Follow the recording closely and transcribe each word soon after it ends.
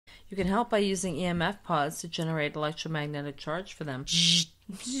You can help by using EMF pods to generate electromagnetic charge for them.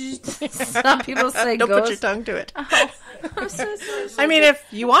 Some people say don't ghosts. put your tongue to it. Oh, I'm so sorry. I mean, if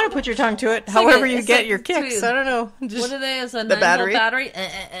you want to put your tongue to it, however you get your kicks, sweet. I don't know. What are they? Is a the 9-volt battery?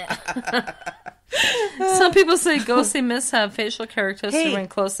 Some people say ghostly mists have facial characteristics when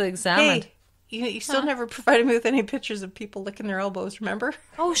closely examined. Hey, you still never provided me with any pictures of people licking their elbows, remember?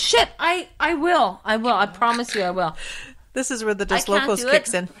 Oh, shit. I will. I promise you I will. This is where the Dos I can't Locos do it.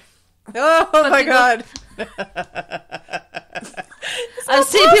 kicks in. Oh, my God. I've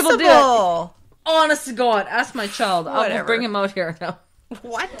seen people do it. Honest to God, ask my child. I'll bring him out here now.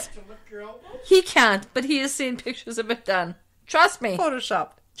 What? He can't, but he has seen pictures of it done. Trust me.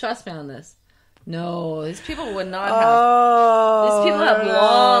 Photoshopped. Trust me on this. No, these people would not have. These people have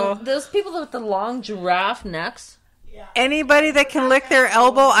long. Those people with the long giraffe necks. Yeah. Anybody that can lick their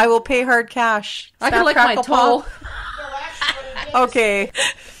elbow, I will pay hard cash. I can lick my toe. Okay.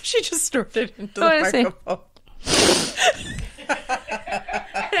 She just snorted into the microphone.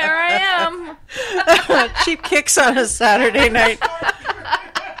 There I am. Cheap kicks on a Saturday night.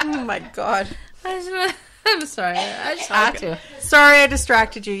 Oh my God. I'm sorry. I just had to. Sorry, I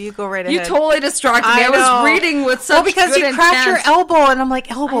distracted you. You go right ahead. You totally distracted me. I was reading with such because good you cracked your elbow, and I'm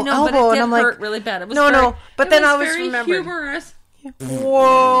like, elbow, but it and did I'm like, hurt really bad. It was no. But then I was very remembering. humorous.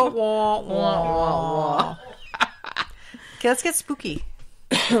 Whoa, whoa, whoa. Okay, let's get spooky.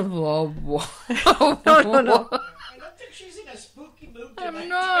 Whoa, whoa. No. I don't think she's in a spooky mood tonight. I'm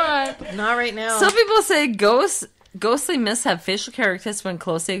not. Not right now. Some people say ghostly mists have facial characteristics when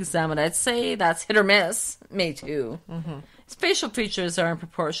closely examined. I'd say that's hit or miss. Me too. Mm-hmm. Its facial features are in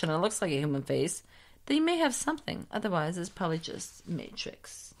proportion. It looks like a human face. They may have something. Otherwise, it's probably just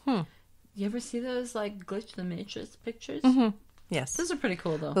Matrix. You ever see those like glitch the Matrix pictures? Mm-hmm. Yes. Those are pretty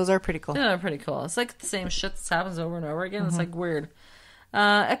cool, though. Those are pretty cool. Yeah, they're pretty cool. It's like the same shit that happens over and over again. It's like weird.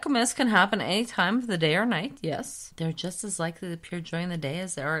 Echo mist can happen any time of the day or night. Yes. They're just as likely to appear during the day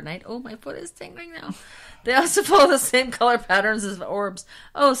as they are at night. Oh, my foot is tingling now. They also follow the same color patterns as the orbs.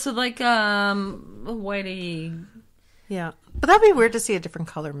 Oh, so like whitey. Yeah. But that'd be weird to see a different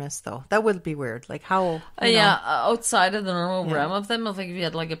color mist, though. That would be weird. Like how... outside of the normal realm of them. If like if you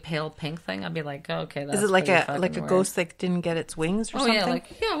had like a pale pink thing, I'd be like, oh, okay, that's is it like a weird. ghost that didn't get its wings or something?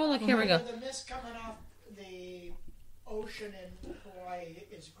 Well, look, here we go. The mist coming off the ocean in Hawaii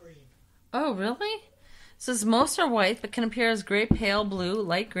is green. Oh, really? Says most are white, but can appear as gray, pale blue,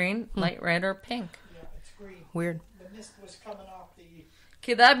 light green, light red, or pink. Yeah, it's green. Weird. The mist was coming off the...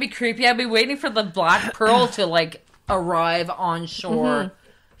 Okay, that'd be creepy. I'd be waiting for the black pearl to like arrive on shore.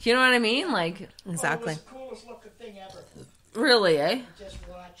 You know what I mean? Like exactly. It was the coolest looking thing ever. Really, eh? Just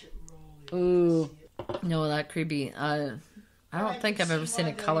watch it roll. Ooh, no, that creepy. I don't think I've ever seen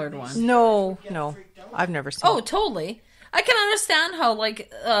a colored one. No, I've never seen. Oh, totally. I can understand how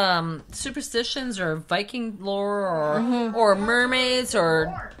like superstitions or Viking lore or mermaids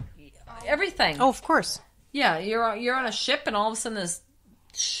or everything. Oh, of course. Yeah, you're on a ship and all of a sudden this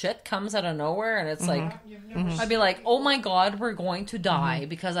shit comes out of nowhere and it's like I'd be like, oh my God, we're going to die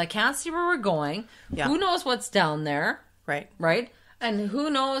because I can't see where we're going. Yeah. Who knows what's down there? Right. And who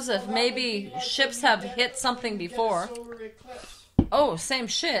knows if maybe ships have hit something before. Oh, same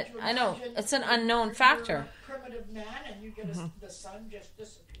shit. I know. It's an unknown factor. Primitive man and you get the sun just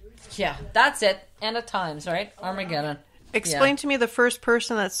disappears. Yeah, that's it. End of times, right? Armageddon. Explain to me the first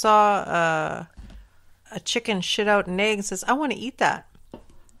person that saw a chicken shit out an egg and says, I want to eat that.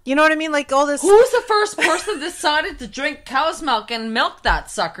 You know what I mean? Like all this... Who's the first person that decided to drink cow's milk and milk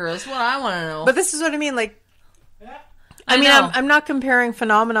that sucker is what I want to know. But this is what I mean. Like, I mean, know. I'm not comparing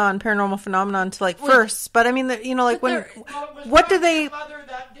paranormal phenomenon to like firsts, but I mean, you know, like when... What do they... Mother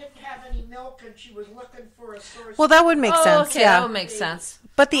that didn't have any milk and she was looking for a source. Well, that would make sense. Okay, yeah. that would make sense.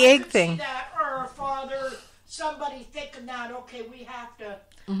 But the egg See thing... that, or a father, somebody thinking that, okay, we have to...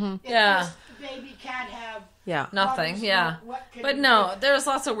 Yeah. This baby can't have... Yeah. Nothing, mother's yeah. milk, what can But you no, do? there's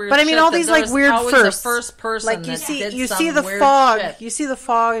lots of weird But I mean, shit all that these like there's weird always firsts. a first person Like you that did see some the weird fog. shit. You see the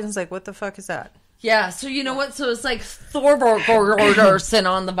fog, and it's like, what the fuck is that? Yeah, so you know what? So it's like Thorborgerson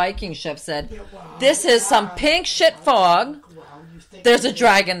on the Viking ship said, this is some pink shit fog. Wow, you think There's a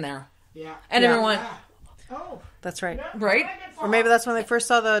dragon there. Yeah. And everyone went, Oh, That's right. right? Or maybe that's when they first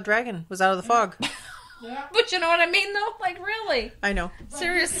saw the dragon was out of the fog. yeah. But you know what I mean, though? Like, really? I know. But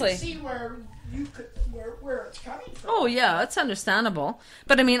Seriously. You could see where where it's coming from. Oh, yeah, it's understandable.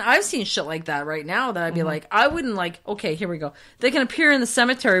 But, I mean, I've seen shit like that right now that I'd be like, I wouldn't like, okay, here we go. They can appear in the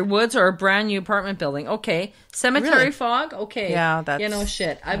cemetery, woods, or a brand new apartment building. Okay. Cemetery Really? fog? Okay. Yeah, that's... You know,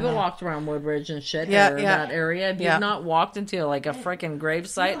 shit. I've walked around Woodbridge and shit. Yeah, or yeah. that area. You've not walked into, like, a freaking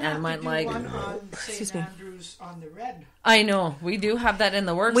gravesite and went, like... One on St. Andrews on the red. I know. We do have that in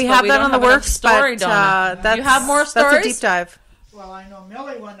the works. We but have we that don't on the have enough works, story, but Donna. You have more stories? That's a deep dive. Well, I know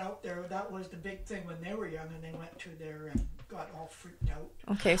Millie went out there. That was the big thing when they were young, and they went to there and got all freaked out.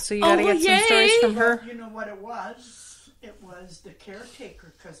 Okay, so you got to get some yay! stories from her. But you know what it was? It was the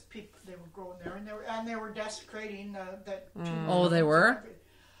caretaker, because people, they were going there, and they were desecrating that. Oh, they were?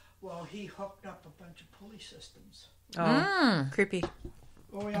 Well, he hooked up a bunch of pulley systems. Oh, creepy.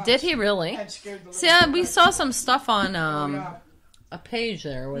 Oh, yeah. Did he really? And scared the See, little we kids. saw some stuff on Yeah. a page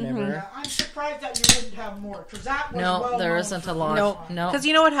there or whatever. Yeah, I'm surprised that you wouldn't have more, because that was No, well there known isn't for a lot. No, No. because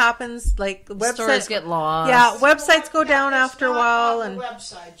you know what happens? Like Stories websites get lost. Yeah, websites go Yeah, down it's after a not while, on and the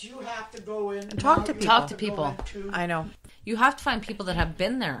website. You have to go in and talk to people. Talk to people. I know. You have to find people that have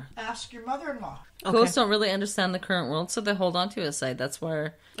been there. Ask your mother-in-law. Okay. Ghosts don't really understand the current world, so they hold on to a site. That's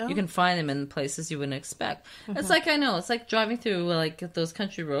where you can find them in places you wouldn't expect. It's like, I know, it's like driving through like those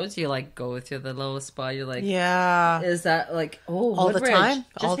country roads. You like go through the lowest spot. You're like, Yeah, is that like, all the Woodbridge, time,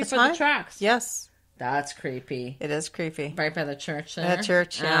 just all the before time. the tracks? Yes, That's creepy. it is creepy. Right by the church there. That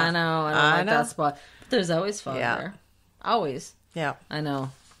church, yeah. I know. I don't I like know. that spot. But there's always fog Yeah. there. Always. Yeah. I know.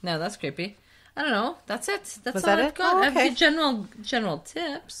 No, that's creepy. I don't know. That's it. That's Was all that I've it? got. Oh, I have okay. the general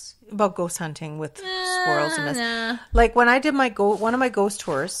tips. About ghost hunting with squirrels and this. Nah. Like when I did one of my ghost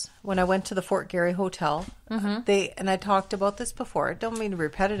tours, when I went to the Fort Garry Hotel, I talked about this before. I don't mean to be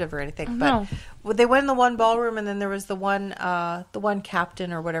repetitive or anything, but they went in the one ballroom, and then there was the one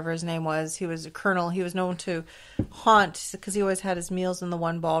captain or whatever his name was. He was a colonel. He was known to haunt because he always had his meals in the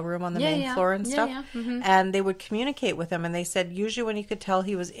one ballroom on the main floor and stuff. Yeah. Mm-hmm. And they would communicate with him, and they said usually when you could tell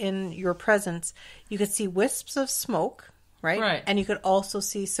he was in your presence, you could see wisps of smoke. Right, and you could also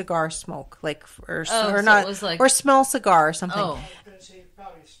see cigar smoke, like or so not, it was like- or smell cigar or something. Oh. I was going to say you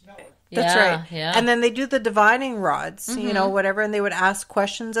probably smell it. That's Yeah, right. yeah. And then they do the divining rods, you know, whatever, and they would ask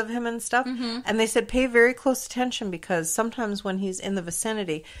questions of him and stuff. And they said pay very close attention because sometimes when he's in the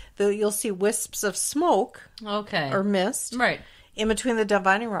vicinity, you'll see wisps of smoke Okay. or mist Right. in between the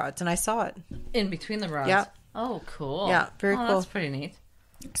divining rods, and I saw it. In between the rods. Yeah. Oh, cool. Yeah, very cool. That's pretty neat.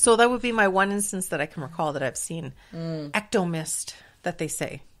 So that would be my one instance that I can recall that I've seen. Ecto Mist, that they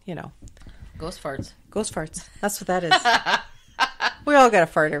say, you know. Ghost farts. Ghost farts. That's what that is. We all got to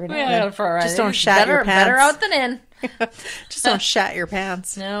fart every now and then. Just don't shat your pants. Better out than in. Just don't shat your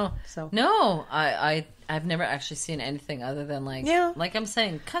pants. No. So. No, I've never actually seen anything other than like I'm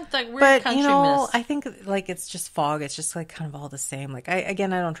saying, kind of like weird But country you know, mist. I think like it's just fog. It's just like kind of all the same. Like I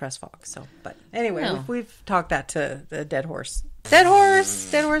don't trust fog. So, but anyway, No. we've talked that to the dead horse. Dead horse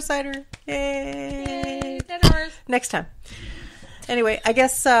cider. Yay! Dead horse. Next time. Anyway, I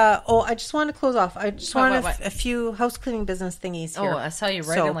guess. I just wanted to close off. I just wanted what? a few house cleaning business thingies here. Oh, I saw you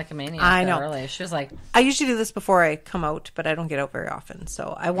writing like a maniac. I there know. earlier. She was like, I usually do this before I come out, but I don't get out very often.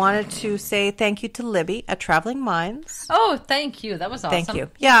 So I wanted to say thank you to Libby at Traveling Minds. "Oh, thank you. That was awesome. Thank you.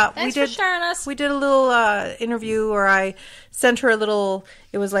 Yeah, Thanks we did. for sharing us. We did a little interview, or I sent her a little.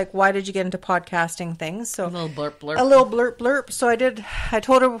 It was like, "Why did you get into podcasting?" things. So A little blurp blurp. a little blurp blurp. So I did. I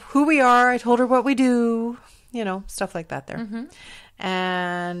told her who we are. I told her what we do. You know, stuff like that. There.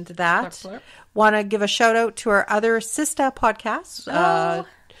 And that Blurp, blurp. want to give a shout out to our other sister podcasts.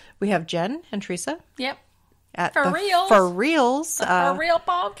 We have Jen and Teresa Yep. at For the reals. For Reals. A real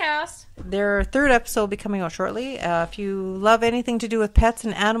podcast. Their third episode will be coming out shortly. If you love anything to do with pets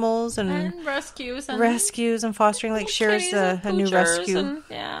and animals And rescues. And rescues and fostering, like shares kitties and a new poochers rescue. and-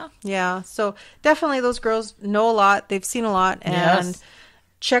 yeah. Yeah, so definitely those girls know a lot. They've seen a lot, and Yes.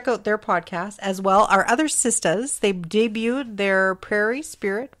 check out their podcast as well. Our other sisters, they debuted their Prairie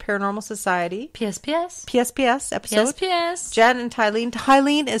Spirit Paranormal Society PSPS. PSPS episode. PSPS. Jen and Tylene.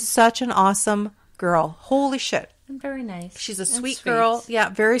 Tylene is such an awesome girl. Holy shit. Very nice. She's a And sweet girl. Yeah,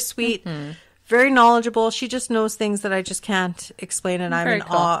 very sweet. Mm-hmm. Very knowledgeable. She just knows things that I just can't explain, and I'm Very in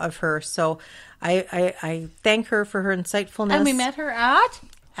cool. awe of her. So I thank her for her insightfulness. And we met her at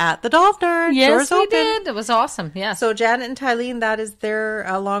the Dolphin Nerd. Yes, Doors we open. did. It was awesome. Yes. So Janet and Tylene, that is there,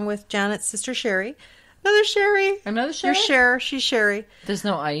 along with Janet's sister Sherry. Another Sherry. Another Sherry? You're Cher. She's Sherry. There's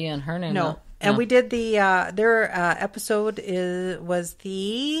no IE in her name. No. though. And No. we did their episode was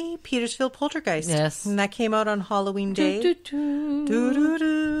the Petersfield Poltergeist. Yes. And that came out on Halloween Day. Do, do, do.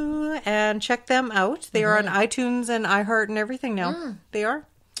 Doo-doo-doo. And check them out. They are on iTunes and iHeart and everything now. They are.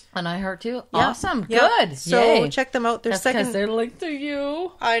 And I heard too. Yeah. Awesome. Yeah. Good. So Yay. check them out. Their That's because second. they're linked to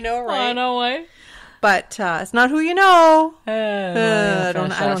you. I know, right? I know, right? But it's not who you know. I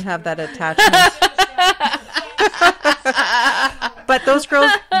don't have that attachment. But those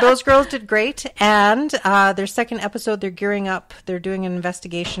girls did great, and their second episode, they're gearing up. They're doing an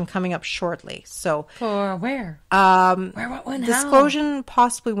investigation coming up shortly. So for where? When? Disclosure,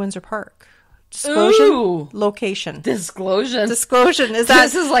 possibly Windsor Park. Disclosure, location. Disclosure. Is that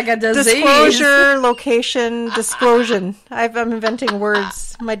this is like a disease? Disclosure, location, disclosure. I'm inventing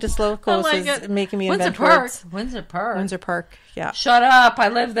words. My dyslocos is making me invent words. Windsor Park. Yeah. Shut up! I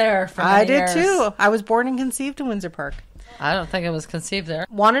lived there for many years. I did too. I was born and conceived in Windsor Park. I don't think I was conceived there.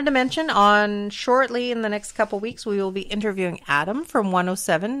 Wanted to mention shortly in the next couple of weeks, we will be interviewing Adam from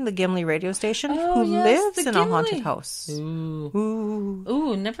 107, the Gimli radio station, who lives in a haunted house.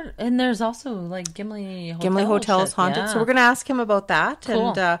 Ooh, never. And there's also like Gimli Hotel is haunted. Yeah. So we're going to ask him about that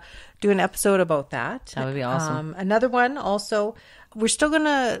and do an episode about that. That would be awesome. Another one also. We're still going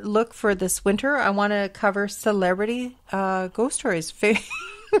to look for this winter. I want to cover celebrity ghost stories.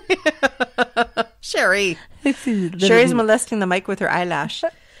 Sherry's molesting the mic with her eyelash.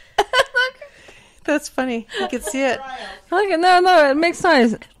 That's funny. You can see it. No, it makes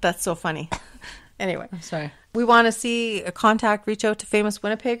noise. That's so funny. Anyway, I'm sorry. We want to reach out to famous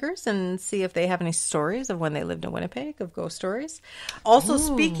Winnipeggers and see if they have any stories of when they lived in Winnipeg, of ghost stories. Also,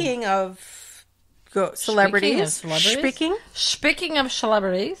 speaking of celebrities. Speaking of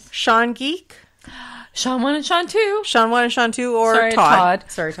celebrities. Sean Geek. Sean 1 and Sean 2. Sean 1 and Sean 2 or sorry, Todd.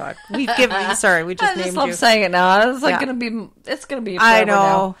 Sorry, Todd. We just named you. I just love saying it now. It's like it's gonna be I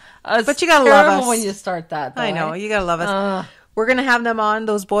know. But you gotta love us. When you start that, though, I know. You gotta love us. We're gonna have them on.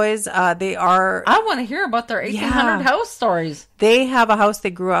 Those boys, they are... I want to hear about their 1800 house stories. They have a house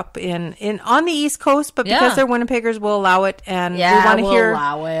they grew up in on the East Coast, but because they're Winnipeggers, we'll allow it. And we want to hear...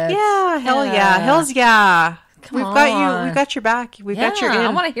 allow it. Yeah, hell yeah. Hell's yeah. We've got you. We've got your back. We've got your in. I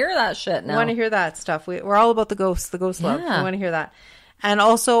want to hear that shit now. We want to hear that stuff. We're all about the ghost love. We want to hear that. And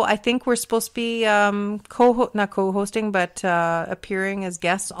also, I think we're supposed to be not co-hosting, but appearing as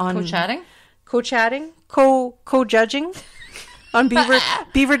guests on... Co-chatting? Co-judging on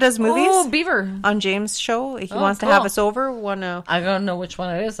Beaver Does Movies. Oh, Beaver. On James' show. He wants to have us over. I don't know which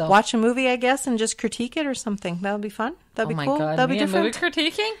one it is, though. Watch a movie, I guess, and just critique it or something. That would be fun. That'd be cool. God. That'd be different. Movie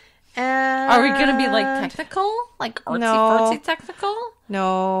critiquing? Are we going to be like technical? Like artsy-fartsy technical?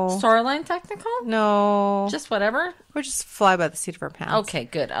 No. Storyline technical? No. Just whatever? We're just fly by the seat of our pants. Okay,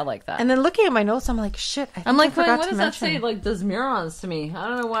 good. I like that. And then looking at my notes, I'm like, shit. I'm like, what does that say? Like, does Mirons to me? I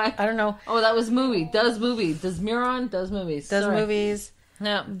don't know why. I don't know. Oh, that was movie. Does movie. Does Miron? Does movies. Does movies.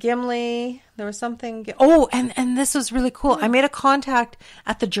 Yeah. Gimli. There was something. Oh, and this was really cool. I made a contact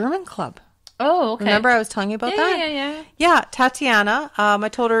at the German club. Oh, okay. Remember I was telling you about that? Yeah, Tatiana. I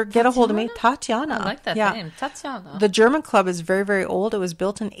told her, get a hold of me. Tatiana. I like that name. Tatiana. The German club is very, very old. It was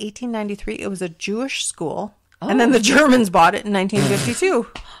built in 1893. It was a Jewish school. Oh. And then the Germans bought it in 1952.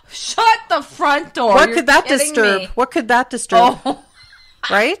 Shut the front door. What could that disturb? What could that disturb? Oh.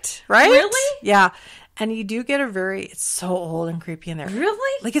 Right? Really? Yeah. And you do get it's so old and creepy in there.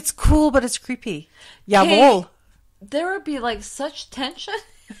 Really? Like, it's cool, but it's creepy. Jawohl. There would be like such tension.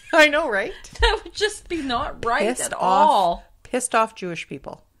 I know, right? That would just be not right at all. Pissed off Jewish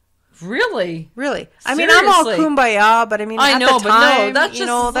people. Really? I mean, I'm all kumbaya, but I mean, at the time, no, that's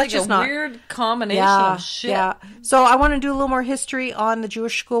just that's just a weird combination of shit. Yeah. So I want to do a little more history on the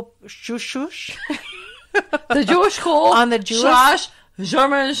Jewish school. The Jewish school on the Jewish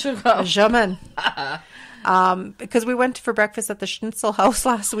German. Because we went for breakfast at the Schnitzel House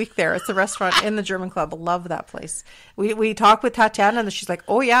last week there. It's a restaurant in the German club. I love that place. We talked with Tatiana and she's like,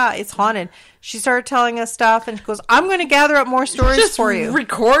 oh yeah, it's haunted. She started telling us stuff and she goes, I'm going to gather up more stories for you.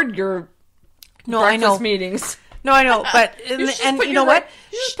 Record your breakfast meetings. No, I know, but and you know what?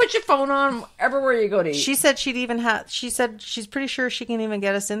 You just put your phone on everywhere you go to eat. She said she said she's pretty sure she can even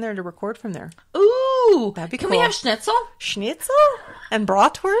get us in there to record from there. Ooh, that'd be cool. Can we have schnitzel? Schnitzel and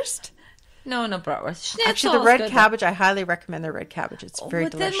bratwurst? No bratwurst. Schnitzel. Actually, the red cabbage, I highly recommend the red cabbage. It's very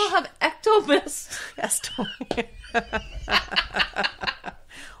delicious. But then we'll have Ecto Mist.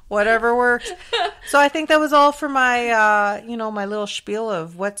 Whatever works. So I think that was all for my, my little spiel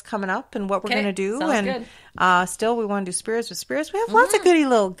of what's coming up and what we're going to do. Sounds good. Still, we want to do spirits with spirits. We have lots of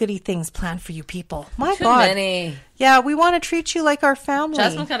goody things planned for you people. My God. Too many. Yeah, we want to treat you like our family.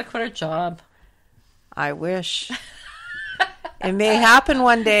 Jasmine's got to quit her job. I wish. It may happen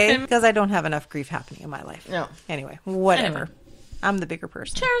one day because I don't have enough grief happening in my life. No. Anyway, whatever. I'm the bigger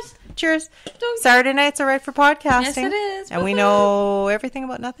person. Cheers. Saturday night's all right for podcasting. Yes, it is. And we know everything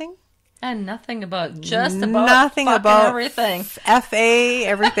about nothing. And nothing about everything. FA,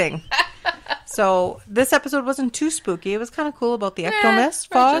 everything. So this episode wasn't too spooky. It was kind of cool about the Ecto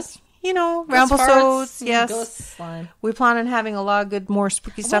Mist Fog. Ramblesodes, yes. Ghost slime. We plan on having a lot of good, more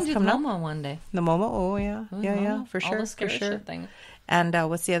spooky stuff coming up. Momo one day. The Momo, oh yeah, Momo. for sure, All the scary shit thing. And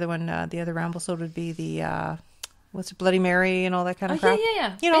what's the other one? The other Ramblesode would be the what's it, Bloody Mary and all that kind of crap.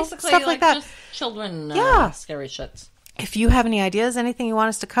 Yeah. Basically, stuff like that. Just children, scary shits. If you have any ideas, anything you want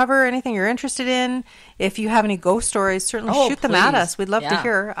us to cover, anything you're interested in, if you have any ghost stories, certainly shoot them at us. We'd love to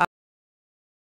hear.